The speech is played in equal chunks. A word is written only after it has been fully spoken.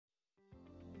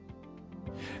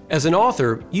As an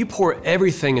author, you pour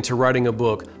everything into writing a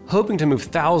book, hoping to move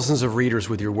thousands of readers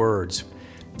with your words.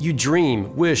 You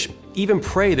dream, wish, even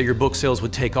pray that your book sales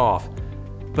would take off.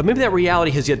 But maybe that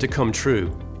reality has yet to come true.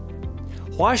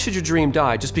 Why should your dream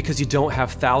die just because you don't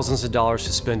have thousands of dollars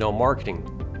to spend on marketing?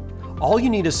 All you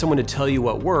need is someone to tell you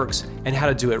what works and how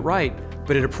to do it right,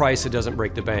 but at a price that doesn't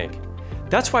break the bank.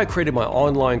 That's why I created my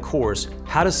online course,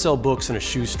 How to Sell Books in a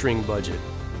Shoestring Budget.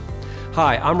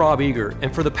 Hi, I'm Rob Eagar,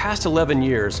 and for the past 11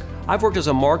 years, I've worked as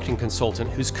a marketing consultant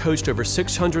who's coached over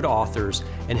 600 authors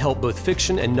and helped both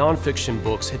fiction and nonfiction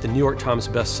books hit the New York Times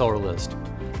bestseller list.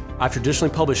 I've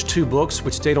traditionally published 2 books,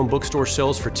 which stayed on bookstore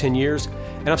shelves for 10 years,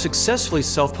 and I've successfully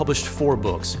self-published 4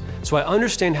 books, so I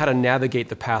understand how to navigate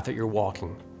the path that you're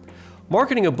walking.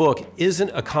 Marketing a book isn't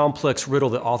a complex riddle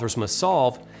that authors must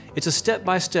solve, it's a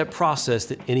step-by-step process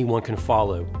that anyone can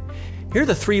follow. Here are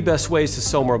the 3 best ways to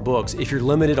sell more books if you're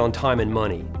limited on time and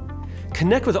money.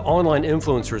 Connect with online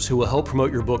influencers who will help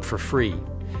promote your book for free.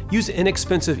 Use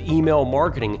inexpensive email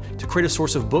marketing to create a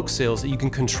source of book sales that you can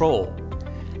control.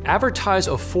 Advertise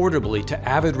affordably to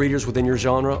avid readers within your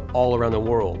genre all around the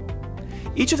world.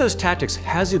 Each of those tactics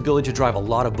has the ability to drive a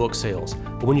lot of book sales,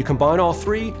 but when you combine all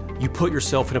 3, you put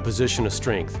yourself in a position of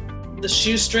strength. The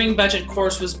shoestring budget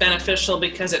course was beneficial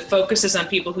because it focuses on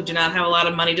people who do not have a lot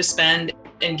of money to spend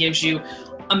and gives you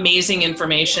amazing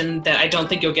information that I don't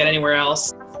think you'll get anywhere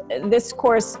else. This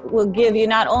course will give you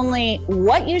not only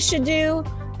what you should do,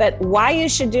 but why you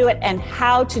should do it and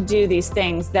how to do these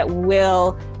things that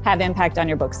will have impact on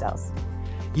your book sales.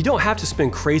 You don't have to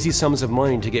spend crazy sums of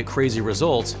money to get crazy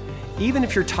results. Even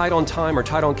if you're tight on time or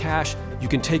tight on cash, you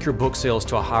can take your book sales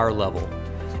to a higher level.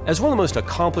 As one of the most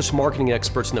accomplished marketing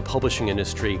experts in the publishing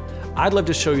industry, I'd love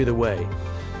to show you the way.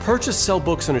 Purchase Sell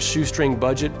Books on a Shoestring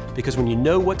Budget because when you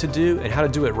know what to do and how to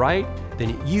do it right,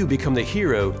 then you become the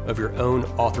hero of your own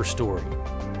author story.